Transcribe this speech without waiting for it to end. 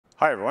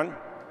Hi, everyone.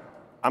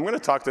 I'm going to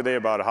talk today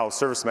about how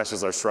service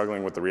meshes are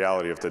struggling with the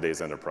reality of today's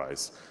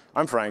enterprise.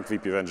 I'm Frank,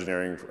 VP of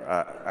Engineering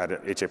at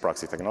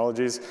HAProxy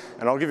Technologies,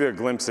 and I'll give you a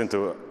glimpse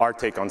into our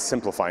take on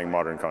simplifying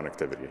modern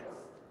connectivity.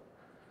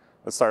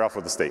 Let's start off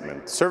with a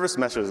statement. Service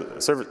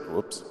meshes,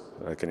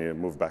 can you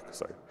move back?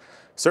 Sorry.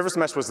 Service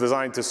mesh was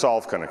designed to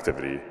solve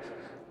connectivity.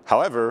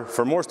 However,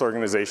 for most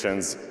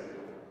organizations,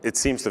 it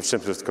seems to have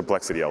shifted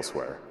complexity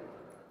elsewhere.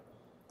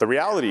 The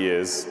reality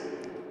is,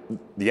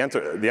 the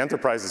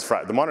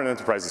modern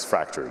enterprise is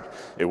fractured.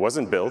 It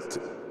wasn't built,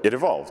 it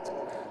evolved.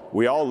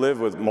 We all live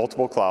with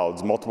multiple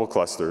clouds, multiple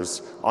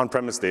clusters,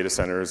 on-premise data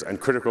centers, and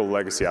critical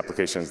legacy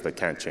applications that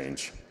can't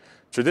change.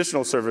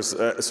 Traditional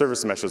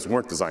service meshes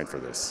weren't designed for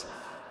this.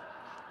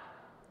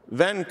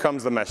 Then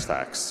comes the mesh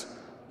tax.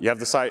 You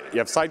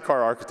have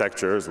sidecar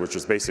architectures, which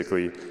is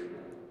basically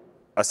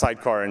a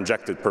sidecar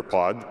injected per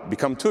pod,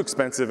 become too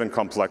expensive and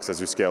complex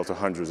as you scale to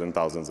hundreds and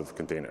thousands of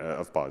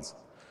pods.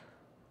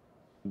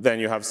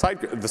 Then you have the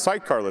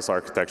sidecarless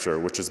architecture,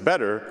 which is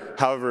better.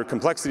 However,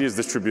 complexity is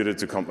distributed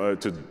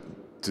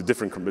to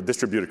different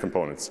distributed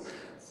components.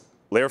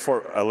 A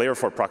layer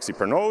 4 proxy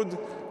per node,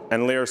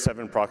 and layer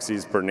 7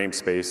 proxies per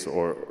namespace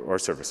or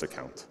service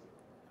account.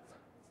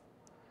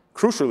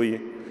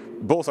 Crucially,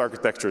 both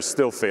architectures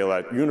still fail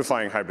at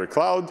unifying hybrid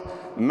cloud,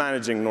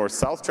 managing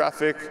north-south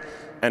traffic,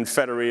 and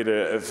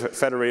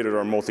federated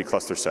or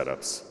multi-cluster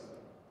setups.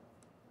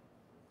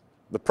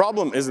 The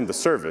problem isn't the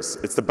service,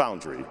 it's the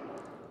boundary.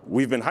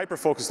 We've been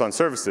hyper-focused on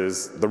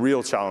services. The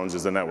real challenge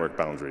is the network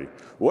boundary.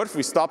 What if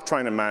we stop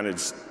trying to manage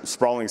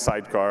sprawling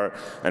sidecar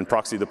and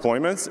proxy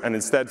deployments and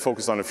instead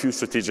focus on a few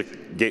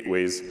strategic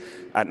gateways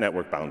at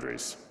network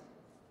boundaries?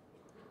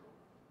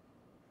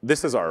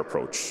 This is our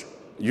approach,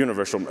 the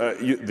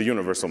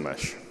universal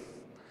mesh.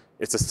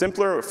 It's a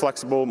simpler,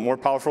 flexible, more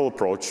powerful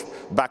approach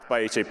backed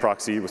by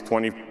HAProxy with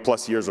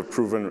 20+ years of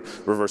proven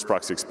reverse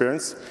proxy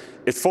experience.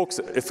 It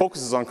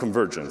focuses on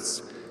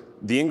convergence.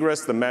 The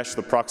ingress, the mesh,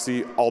 the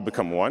proxy all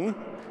become one.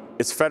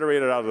 It's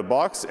federated out of the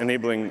box,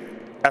 enabling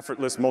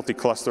effortless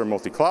multi-cluster,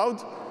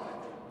 multi-cloud,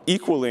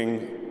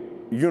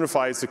 equaling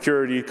unified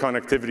security,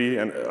 connectivity,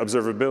 and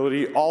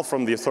observability, all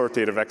from the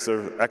authoritative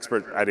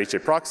expert at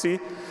HAProxy,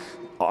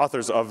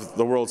 authors of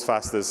the world's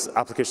fastest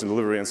application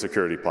delivery and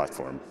security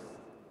platform.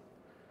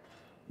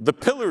 The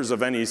pillars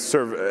of any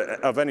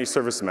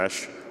service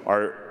mesh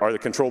are the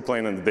control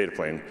plane and the data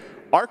plane.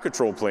 Our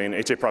control plane,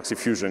 HAProxy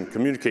Fusion,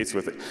 communicates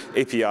with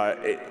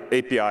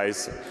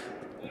APIs,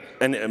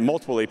 and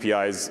multiple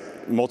APIs,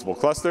 multiple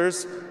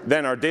clusters.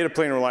 Then our data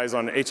plane relies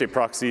on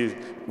HAProxy,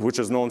 which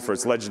is known for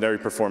its legendary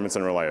performance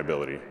and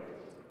reliability.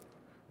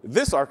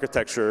 This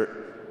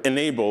architecture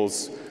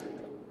enables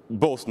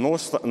both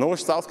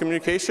north-south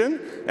communication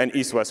and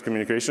east-west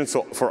communication,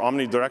 so for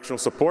omnidirectional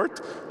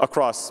support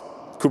across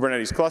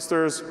Kubernetes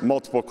clusters,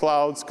 multiple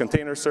clouds,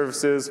 container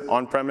services,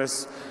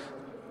 on-premise.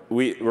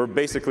 We're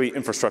basically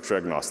infrastructure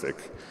agnostic.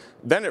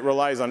 Then it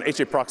relies on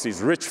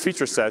HAProxy's rich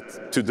feature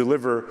set to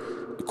deliver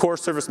core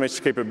service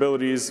mesh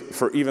capabilities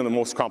for even the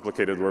most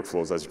complicated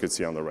workflows, as you can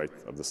see on the right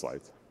of the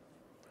slide.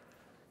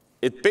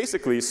 It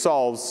basically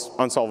solves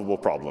unsolvable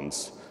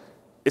problems.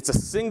 It's a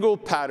single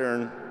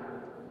pattern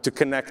to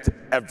connect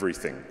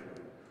everything.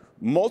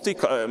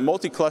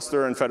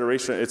 Multi-cluster and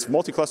federation, it's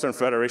multi-cluster and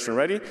federation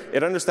ready.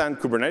 It understands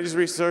Kubernetes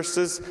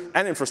resources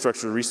and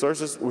infrastructure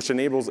resources, which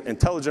enables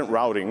intelligent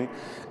routing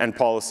and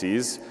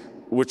policies,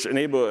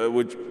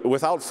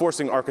 without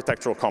forcing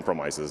architectural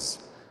compromises.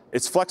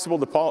 Its flexible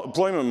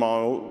deployment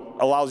model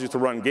allows you to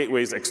run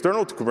gateways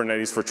external to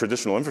Kubernetes for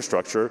traditional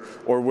infrastructure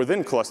or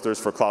within clusters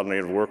for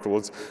cloud-native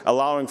workloads,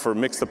 allowing for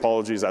mixed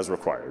topologies as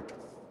required.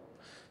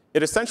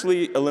 It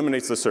essentially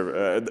eliminates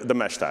the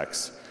mesh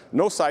tax.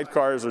 No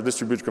sidecars or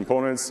distributed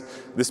components.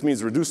 This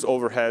means reduced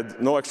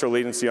overhead, no extra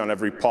latency on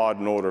every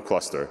pod, node, or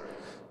cluster.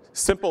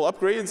 Simple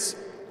upgrades,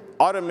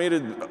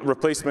 automated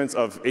replacements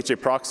of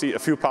HAProxy, a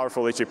few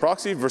powerful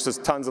HAProxy versus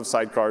tons of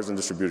sidecars and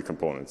distributed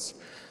components.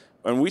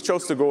 And we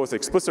chose to go with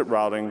explicit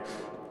routing,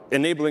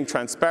 enabling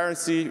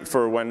transparency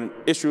for when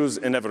issues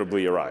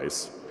inevitably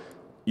arise.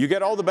 You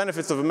get all the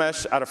benefits of a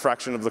mesh at a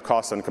fraction of the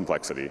cost and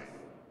complexity.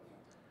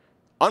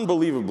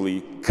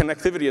 Unbelievably,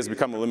 connectivity has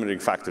become a limiting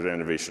factor to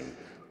innovation.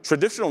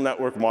 Traditional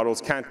network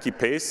models can't keep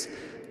pace.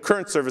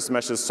 Current service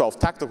meshes solve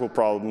tactical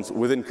problems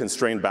within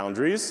constrained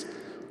boundaries.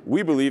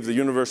 We believe the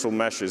universal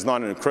mesh is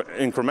not an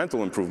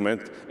incremental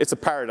improvement. It's a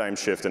paradigm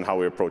shift in how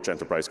we approach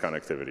enterprise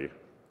connectivity.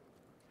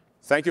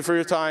 Thank you for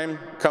your time.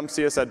 Come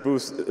see us at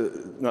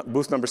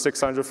booth number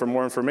 600 for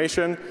more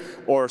information,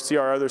 or see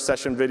our other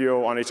session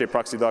video on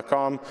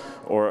haproxy.com,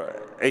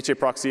 or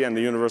HAProxy and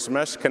the universal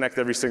mesh connect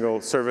every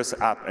single service,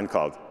 app, and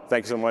cloud.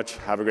 Thank you so much.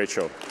 Have a great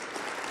show.